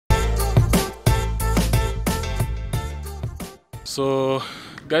So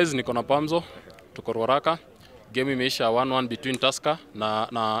guys, niko na Pamzo, tuko Ruaraka. Game imeisha 1-1 between Tusker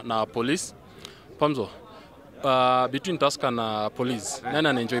na Police. Pamzo, between Tusker na Police, nani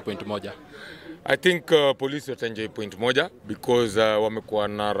anaenjoy point moja? I think Police wataenjoy point moja because wamekuwa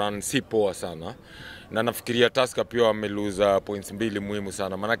na run si poa sana. Na nafikiria Tusker pia wameluza points mbili muhimu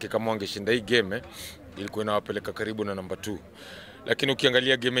sana. Manake kama wangeshinda hii game ilikuwa inawapeleka karibu na number 2. Lakini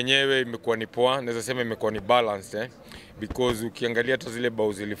ukiangalia game yenyewe imekuwa ni poa, naweza sema imekuwa ni balanced because ukiangalia hata zile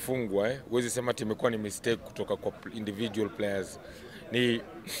bao zilifungwa huwezi sema ati imekuwa ni mistake kutoka kwa individual players.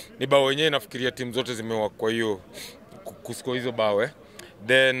 Ni bao yenyewe nafikiria timu zote zimework kwa hiyo kuscore hizo bao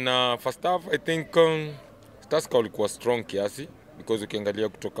Then first half I think Tusker walikuwa strong kiasi because ukiangalia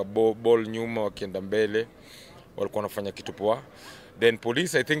kutoka ball nyuma wakienda mbele walikuwa wanafanya kitu poa. Then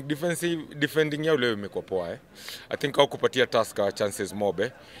Police I think defending yao leo imekuwa poa I think hawakupatia Tusker chances mob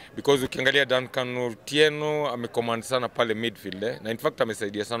because ukiangalia Duncan Otieno amecommand sana pale midfield na in fact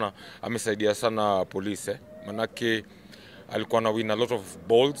amesaidia sana Police manake alikuwa na win a lot of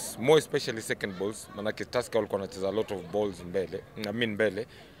balls, more especially second balls, manake Tusker walikuwa wanacheza a lot of balls mbele.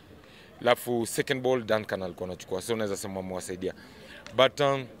 Alafu second ball Duncan alikuwa anachukua, so unaweza sema mwasaidia. But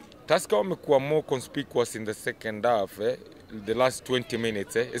Tusker wamekuwa more conspicuous in the second half the last 20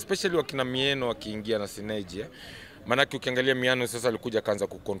 minutes especially wakina Mieno wakiingia na synergy manake ukiangalia Miano sasa alikuja kaanza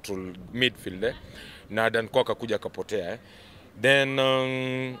kucontrol midfield na Duncan akakuja akapotea Then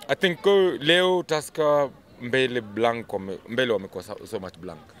I think leo Tusker mbele wamekuwa so much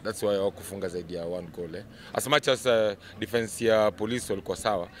blank. That's why hawakufunga zaidi ya 1 goal As much as defense ya Police walikuwa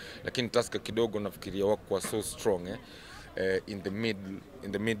sawa, lakini Tusker kidogo nafikiria wako so strong in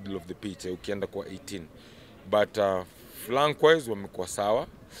the middle of the pitch ukienda kwa 18. But flank wise wamekuwa sawa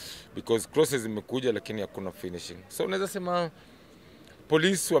because crosses imekuja lakini hakuna finishing. So unaweza sema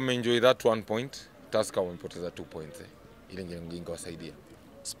Police wameenjoy that 1 point, Tusker wamepoteza 2 points ile ingewasaidia.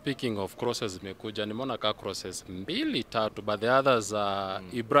 Speaking of crosses imekuja, nimeona ka crosses 2-3 but the others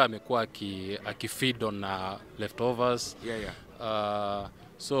Ibra amekuwa akifeed on leftovers.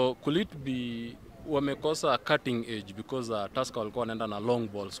 So could it be wamekosa cutting edge because Tusker walikuwa wanaenda na long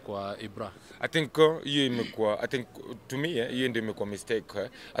balls kwa Ibra? I think hiyo imekuwa, I think to me hiyo ndio imekuwa mistake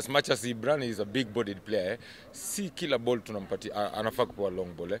as much as Ibra is a big bodied player si kila ball tunampatia anafaa kupewa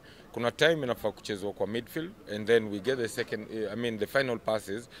long ball kuna time inafaa kuchezwa kwa midfield and then we get the final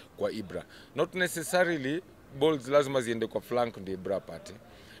passes kwa Ibra, not necessarily balls lazima ziende kwa flank ndio Ibra pate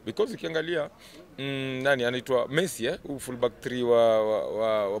because ukiangalia nani anaitwa Messi fullback 3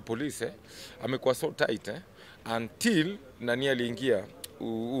 wa Police amekuwa so tight until nani aliingia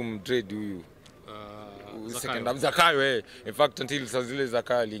Mdred huyu second half Zakayo in fact until saa zile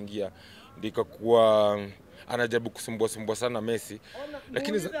Zakayo aliingia ndikakuwa anajaribu kusumbua sana Messi,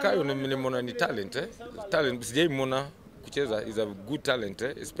 lakini Zakayo nimeona ni talent sijaimona kucheza, is a good talent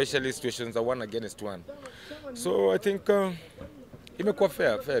especially situations are 1 against 1. So I think imekuwa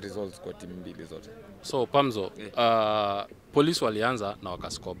fair results kwa timu mbili zote. So Pamzo, Police walianza na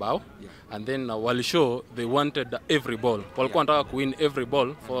wakascore bao and then walishow they wanted every ball. Walikuwa wanataka kuwin every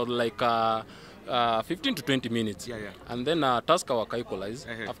ball for like 15 to 20 minutes. And then Tusker waka equalize.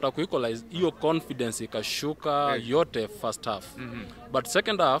 After ku equalize, hiyo confidence ikashuka yote first half. But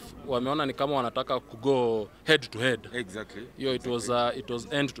second half wameona ni kama wanataka ku go head to head. Exactly. It was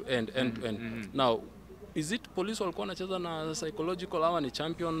end to end. Now is it Police walikuwa wanacheza na psychological ama ni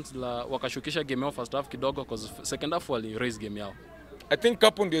champions wakashukisha game yao first half kidogo because second half wali raise game yao? I think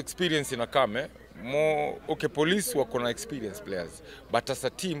hapo ndio experience inakame more. Okay, Police wako na experience players but as a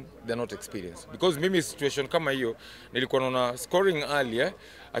team they're not experienced because mimi situation kama hiyo nilikuwa naona scoring early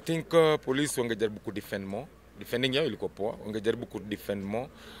I think Police wangejaribu ku defend more. Defending yao ilikuwa poa, wangejaribu ku defend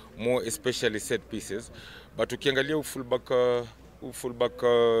more especially set pieces, but ukiangalia fullback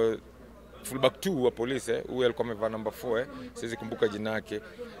 2 wa Police huyu alikuwa amevaa number 4 siwezi kumbuka jina yake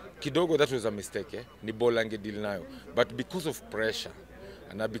kidogo, that was a mistake ni ball angedeal nayo but because of pressure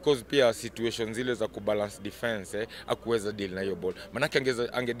na because pia situations zile za kubalance defense hakuweza deal na hiyo ball, manake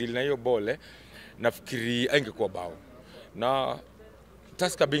angedeal na hiyo ball nafikiri angekuwa bao. Na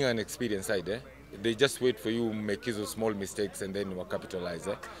Tusker being an experienced side they just wait for you make hizo small mistakes and then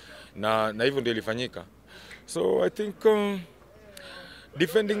capitalize na hivyo ndio ilifanyika. So I think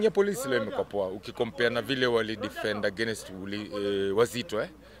defending ya Police leo imekuwa poa ukicompare na vile wali defend against Wazito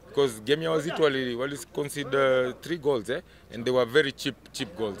because game ya Wazito wali consider 3 goals and they were very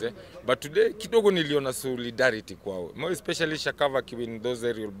cheap goals but today kidogo niliona solidarity kwao, more especially Shakava kiwin those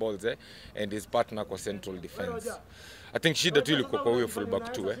aerial balls and his partner kwa central defense. I think shida tu ilikuwa kwa huyo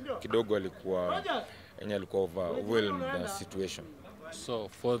fullback 2 kidogo alikuwa overwhelmed the situation. So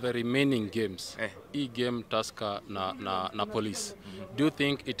for the remaining games, game Tusker na Police, do you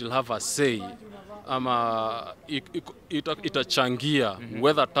think it will have a say ama itachangia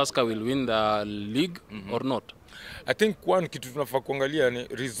whether Tusker will win the league or not? I think one kitu tunafaa kuangalia ni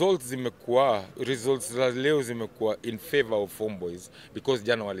results za leo zimekuwa in favor of Homeboys because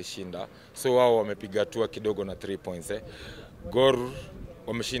jana walishinda, so wao wamepiga hatua kidogo na 3 points. Gor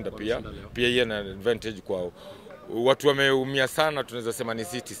wameshinda pia hiyo na advantage kwao. Watu wameumia sana tunaweza sema ni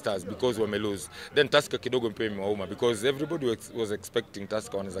City Stars because wame lose. Then Tusker kidogo mpya imewauma because everybody was expecting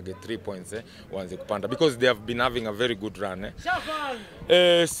Tusker wanaweza get 3 points waanze kupanda because they have been having a very good run.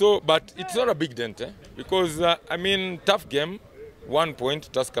 So but it's not a big dent because I mean tough game, 1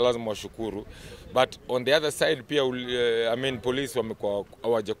 point Tusker lazima washukuru, but on the other side pia I mean Police wamekuwa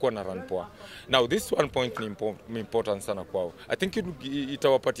hawajakuwa na run poa. Now this 1 point ni important sana kwao. I think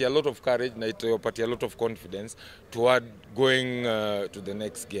itawapatia a lot of courage na itawapatia a lot of confidence toward going to the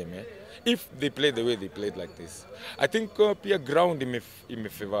next game if they play the way they played like this. I think pia ground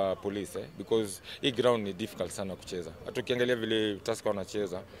imefavor Police because hii ground ni difficult sana kucheza. Hata ukiangalia vile Tusker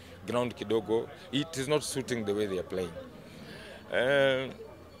wanacheza ground kidogo, it is not suiting the way they are playing.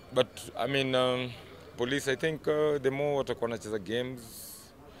 But I mean Police, I think the more watakuwa wanacheza games,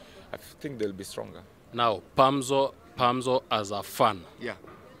 I think they'll be stronger. Now Pamzo as a fan,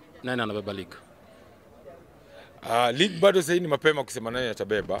 nani anabeba league? League bado sasa ni mapema kusema nani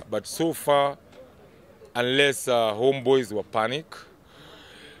atabeba, but so far unless Homeboys were panic,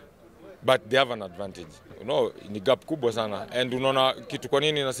 but they have an advantage. You know, ni gap kubwa sana, and unaona kitu kwa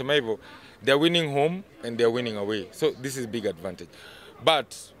nini nasema hivyo, they are winning home and they are winning away, so this is big advantage.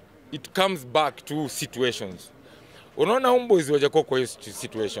 But it comes back to situations. Unaona Homeboys wajakuwa kwa hiyo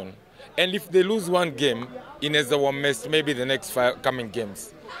situation, and if they lose one game inaweza wamess maybe the next 5 coming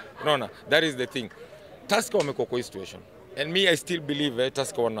games. Unaona, that is the thing. Tusker wamekuwa kwa hiyo situation, and me I still believe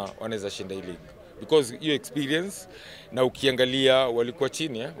Tusker wanaweza shinda hii league because hiyo experience, na ukiangalia walikuwa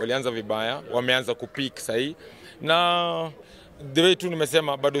chini walianza vibaya, wameanza kupeak sahi, na the way tu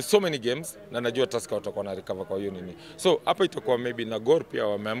nimesema bado so many games, na najua Tusker watakuwa na recover kwa hiyo nini. So hapa itakuwa maybe na Gor pia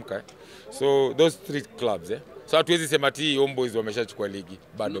wameamka. So those 3 clubs so hatuwezi sema ati Homeboys wameshachukua ligi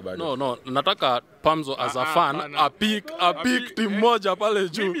bado. No, nataka Pamzo as a fan a pick team moja pale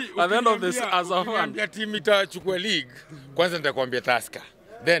juu at the end of this as a fan. Ndio team itachukua league. Kwanza nitakwambia Tusker,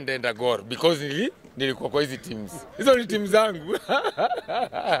 then nenda Gor because nilikuwa kwa hizi teams. Hizo ni teams zangu.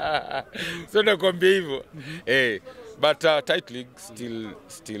 So nakwambia hivyo. But tight league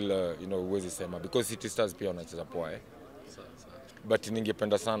still you know huwezi sema because City Stars pia wanacheza poa but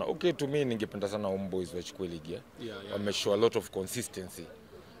ningependa sana to me ningependa sana Homeboys wachukue ligi wameshow a lot of consistency,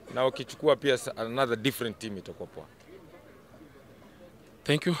 na wakichukua pia another different team itakuwa poa.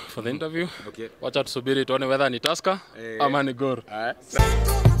 Thank you for the interview. Wacha tusubiri tuone whether ni Tusker ama ni Gor.